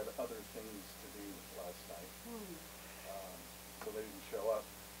 Menzinger had other things to do last night, so they didn't show up.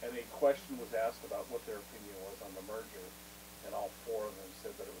 And a question was asked about what their opinion was on the merger, and all four of them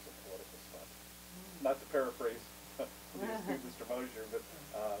said that it was a political stunt. Not to paraphrase the astute Mr. Mosier, but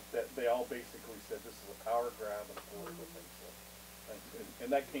that they all basically said this is a power grab and a political thing. So, thanks.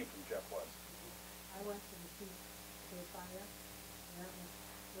 And that came from Jeff West. I went to the Peace Fire, and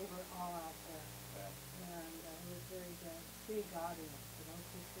they were all out there. Yeah. And it was very good, big audience, you know,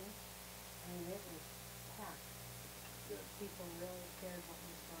 to see. I mean, it was packed. Good. People really cared what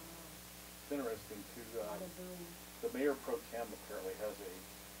was going on. It's interesting too. A lot of boom. The mayor pro tem apparently has a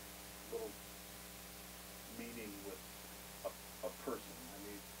little meeting with a person. I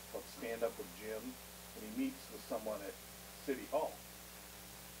mean, it's called Stand Up with Jim, and he meets with someone at City Hall.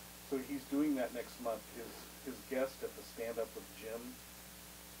 So he's doing that next month. His guest at the Stand Up with Jim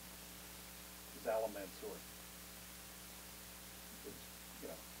is Alan Mansour. Which, you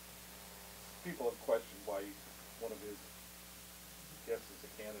know, people have questioned why one of his guests is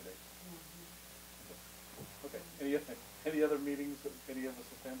a candidate. Okay, any other meetings that any of us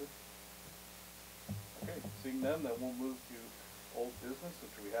attended? Okay, seeing none, then we'll move to old business,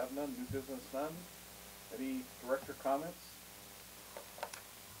 which we have none, new business none. Any director comments?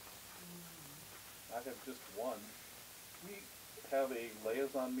 I have just one. We have a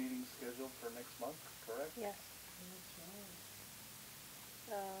liaison meeting scheduled for next month, correct? Yes. That's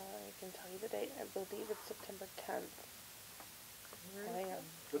right. I can tell you the date. I believe it's September 10th. Hang on.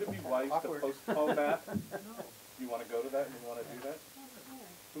 Would it be wise to postpone that? You wanna go to that, and you wanna do that?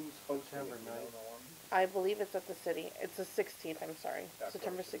 Who's hosting it? September You don't 9th. know on? I believe it's at the city. It's the 16th, I'm sorry. That's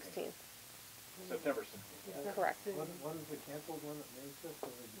September what I was thinking. 16th. September 16th. It's at Correct. the city. What is the canceled one at Mesa, so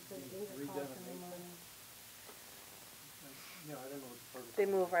It's at it's 8 o'clock redone at in the Mesa? morning. Yeah, I don't know what the protocol. They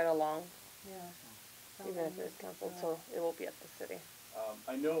move right along, Yeah. even if it is canceled, so it will be at the city.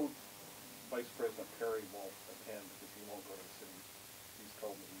 I know Vice President Perry won't attend because he won't go to the city. He's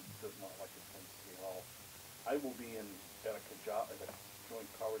told me he does not like to attend City Hall. I will be at a Joint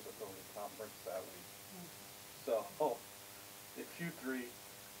Powers Authority conference that week. So, if you three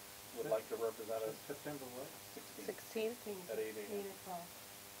would like to represent us, September what? 16th 16th? at 8 a.m. 8 o'clock.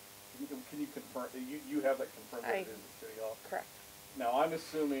 Can you confirm, you have that confirmed that it is at City Hall? Correct. Now, I'm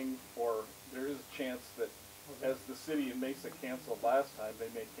assuming, or there is a chance that as the city of Mesa canceled last time, they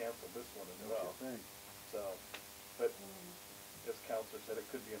may cancel this one as well. So, but as Counselor said, it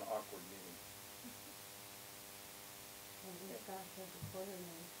could be an awkward meeting. And we got the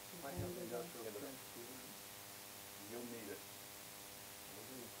quarterly. Might have industrial Yeah, but- strength to it. You'll need it.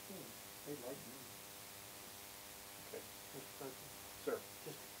 They like me. Okay. Mr. President, Sir?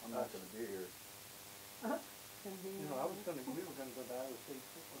 just, I'm not gonna be here. you know, we were gonna go to Iowa State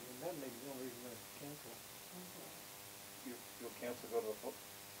football, and that may be the only reason to cancel. You'll cancel going to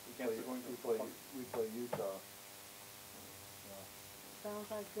the cancel going to the football? We play Utah. Sounds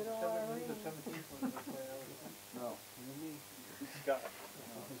like good old The Irene. 17th one, they play Iowa State. No, You and me. Scott?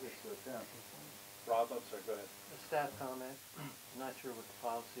 it's the 10th. Rob, I'm sorry, go ahead. A staff comment, I'm not sure what the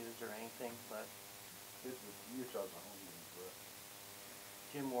policy is or anything, but Utah's a home game for us.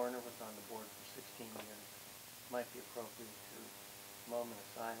 Jim Warner was on the board for 16 years. Might be appropriate to moment of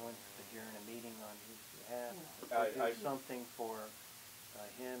silence, adjourn a meeting on his behalf. I- Do something for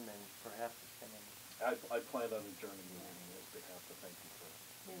him and perhaps his family. I plan on adjourning the meeting on his behalf, but thank you for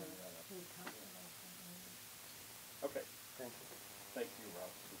Yeah, bringing that up. we talked about that. Okay, Thank you. thank you, Rob.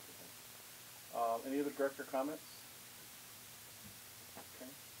 Any other director comments? Okay.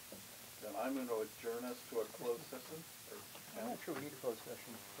 Then I'm going to adjourn us to a closed session. I'm not sure we need a closed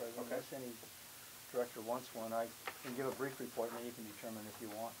session, Mr. President, Okay. unless any director wants one. I can give a brief report, and then you can determine if you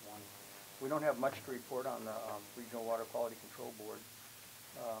want one. We don't have much to report on the Regional Water Quality Control Board.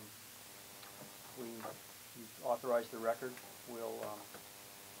 We've authorized the record. We'll, I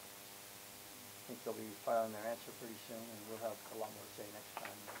think they'll be filing their answer pretty soon, and we'll have a lot more to say next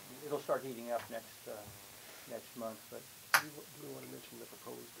time. It'll start heating up next month, but. Do we want to mention the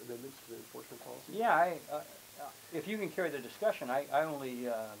proposed amendments to the enforcement policy? Yeah, if you can carry the discussion, I only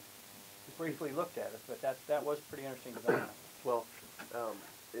briefly looked at it, but that was pretty interesting development. Well,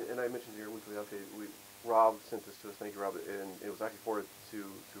 and I mentioned in your weekly update, Rob sent this to us, thank you, Rob, and it was actually forwarded to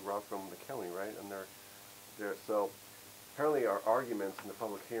Rob from the county, right? And so apparently our arguments in the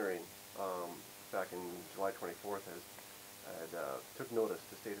public hearing back in July 24th took notice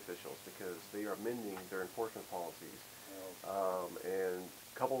to state officials because they are amending their enforcement policies. And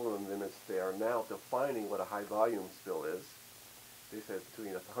a couple of them, they are now defining what a high volume spill is. They said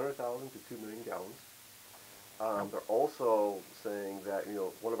between 100,000 to 2 million gallons. They're also saying that,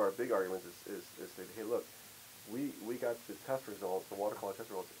 one of our big arguments is that, hey, look, we got the test results, the water quality test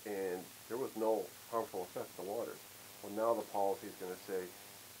results, and there was no harmful effect to the water. Well, now the policy is going to say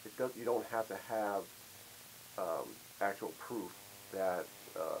you don't have to have actual proof that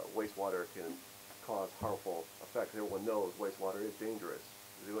wastewater can cause harmful effects. Everyone knows wastewater is dangerous,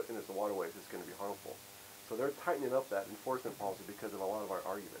 and it's the waterways, it's going to be harmful. So they're tightening up that enforcement policy because of a lot of our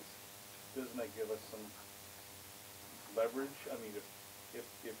arguments. Doesn't that give us some leverage? I mean,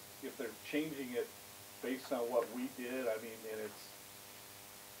 if they're changing it based on what we did, I mean, and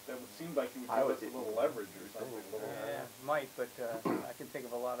that would seem like it would give us a little leverage or something. Yeah, might, but I can think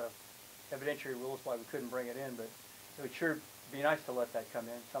of a lot of evidentiary rules why we couldn't bring it in, but it would sure be nice to let that come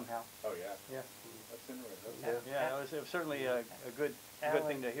in somehow. Oh, yeah. Yeah. That's interesting. Yeah, it was certainly a good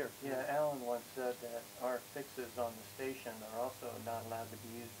thing to hear. Yeah, Alan once said that our fixes on the station are also not allowed to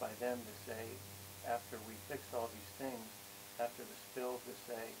be used by them to say, after we fix all these things, after the spill, to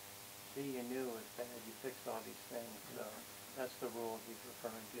say, see, you knew it was bad, you fixed all these things. So that's the rule he's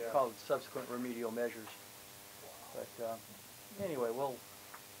referring to. Yeah. Called subsequent remedial measures. But anyway, well,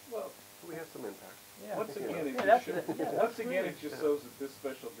 We have some impact. yeah. Once again, it just shows that this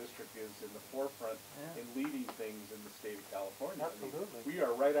special district is in the forefront in leading things in the state of California. Absolutely. I mean, we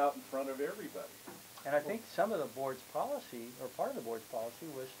are right out in front of everybody. And I think some of the board's policy, or part of the board's policy,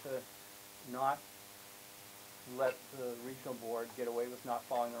 was to not let the regional board get away with not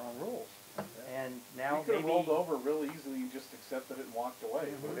following their own rules. And now We could have maybe, rolled over real easily and just accepted it and walked away.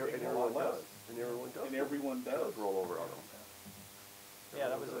 It would have And taken a lot everyone less. does. And everyone does. And everyone does. Roll over on them. yeah,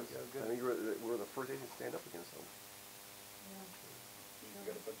 that was a I good. mean, we're the first agent to stand up against them. You've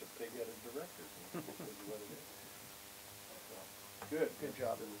got a bunch of pig-headed directors. This is what it is. So, good. Good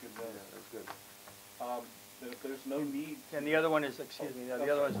job. Good Yeah, notice. that's good. Then if there's no need. And the other one is, excuse me,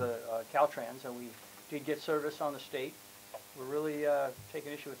 the other one is the Caltrans, and we did get service on the state. We're really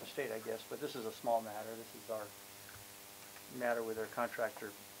taking issue with the state, I guess, but this is a small matter. This is our matter with our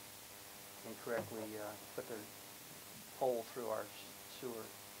contractor incorrectly put their pole through our sewer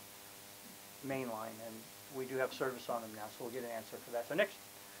main line, and we do have service on them now, so we'll get an answer for that. So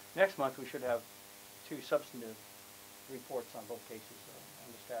next month we should have 2 substantive reports on both cases,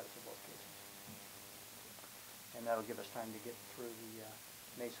 on the status of both cases. And that'll give us time to get through the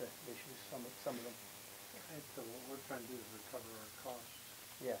Mesa issues, some of them. Right, so what we're trying to do is recover our costs.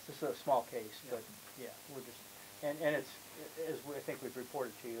 Yes, this is a small case, but yeah, we're just, and it's, I think we've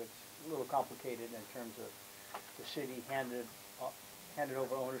reported to you, it's a little complicated in terms of the city handed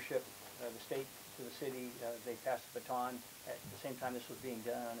over ownership, the state to the city, they passed the baton at the same time this was being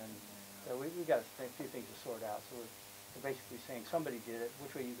done, and so we got a few things to sort out. So we're basically saying somebody did it,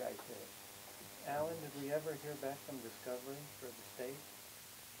 which way you guys did it. Alan, did we ever hear back from Discovery for the state?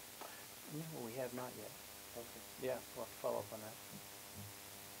 No, we have not yet. Okay. Yeah, we'll have to follow up on that.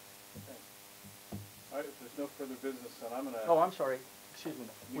 All right, if there's no further business, then I'm gonna. Oh, I'm sorry, excuse me.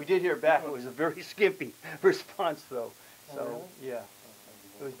 We did hear back, it was a very skimpy response though. So, really? yeah.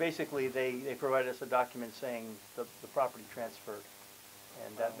 It was basically, they provided us a document saying the property transferred.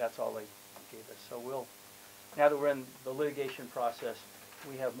 And that's all they gave us. So now that we're in the litigation process,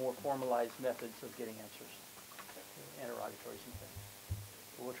 we have more formalized methods of getting answers, interrogatories and things.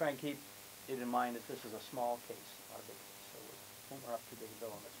 But we'll try and keep it in mind that this is a small case, not a big case. So we're not too big a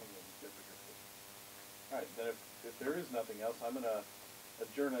bill on this one. All right, then if there is nothing else, I'm gonna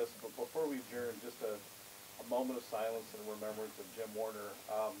adjourn us, but before we adjourn, just a moment of silence and remembrance of Jim Warner.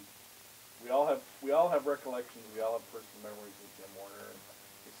 We all have recollections, we all have personal memories of Jim Warner,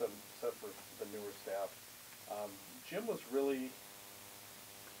 except for the newer staff. Jim was really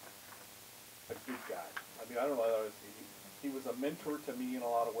a good guy. I mean, I don't know, he was a mentor to me in a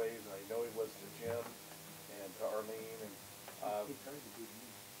lot of ways, and I know he was to Jim and to Arlene, and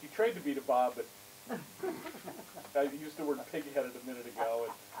he tried to be to Bob, but I used the word pig-headed a minute ago,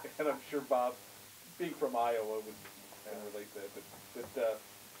 and I'm sure Bob, being from Iowa, would kind of relate to that. But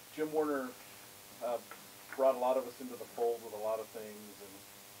Jim Warner brought a lot of us into the fold with a lot of things, and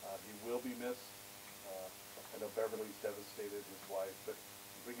he will be missed. I know Beverly's devastated, his wife, but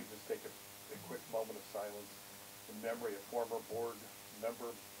if we could just take a quick moment of silence in memory of former board member,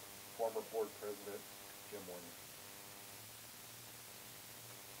 former board president, Jim Warner.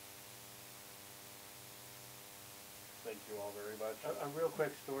 Thank you all very much. A real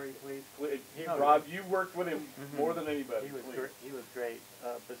quick story, please. Rob, you worked with him more than anybody. He was great.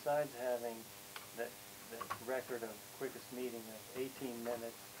 Besides having the record of quickest meeting of 18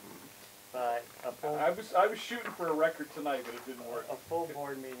 minutes. But a full, I was shooting for a record tonight, but it didn't work. a full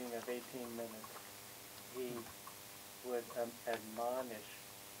board meeting of 18 minutes, he would admonish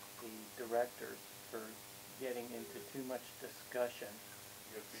the directors for getting into too much discussion,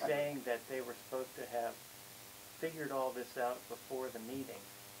 saying that they were supposed to have figured all this out before the meeting,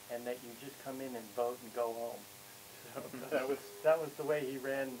 and that you just come in and vote and go home. So that was the way he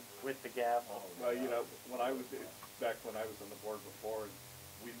ran with the gavel. Well, you know, back when I was on the board before, and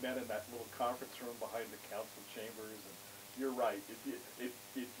we met in that little conference room behind the council chambers, and you're right.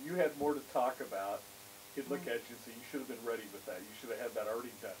 If you had more to talk about, he'd look at you and say, you should have been ready with that. You should have had that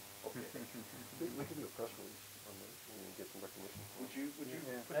already done. Okay. We could do a press release on this and get some recognition. Would you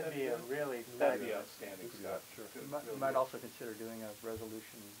Yeah. put That'd that be a together? really That'd be fabulous. outstanding, We could do that, Scott. sure. Good, You might, really might good. also consider doing a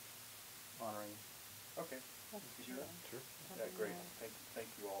resolution honoring. Okay. That's Did you do that? Sure. Yeah, great. Thank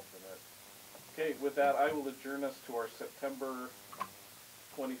you all for that. Okay, with that, I will adjourn us to our September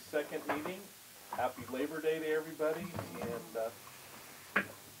 22nd meeting. Happy Labor Day to everybody, and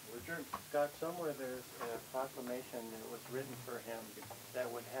we're adjourned. Scott, somewhere there's a proclamation that was written for him that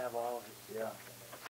would have all his Yeah.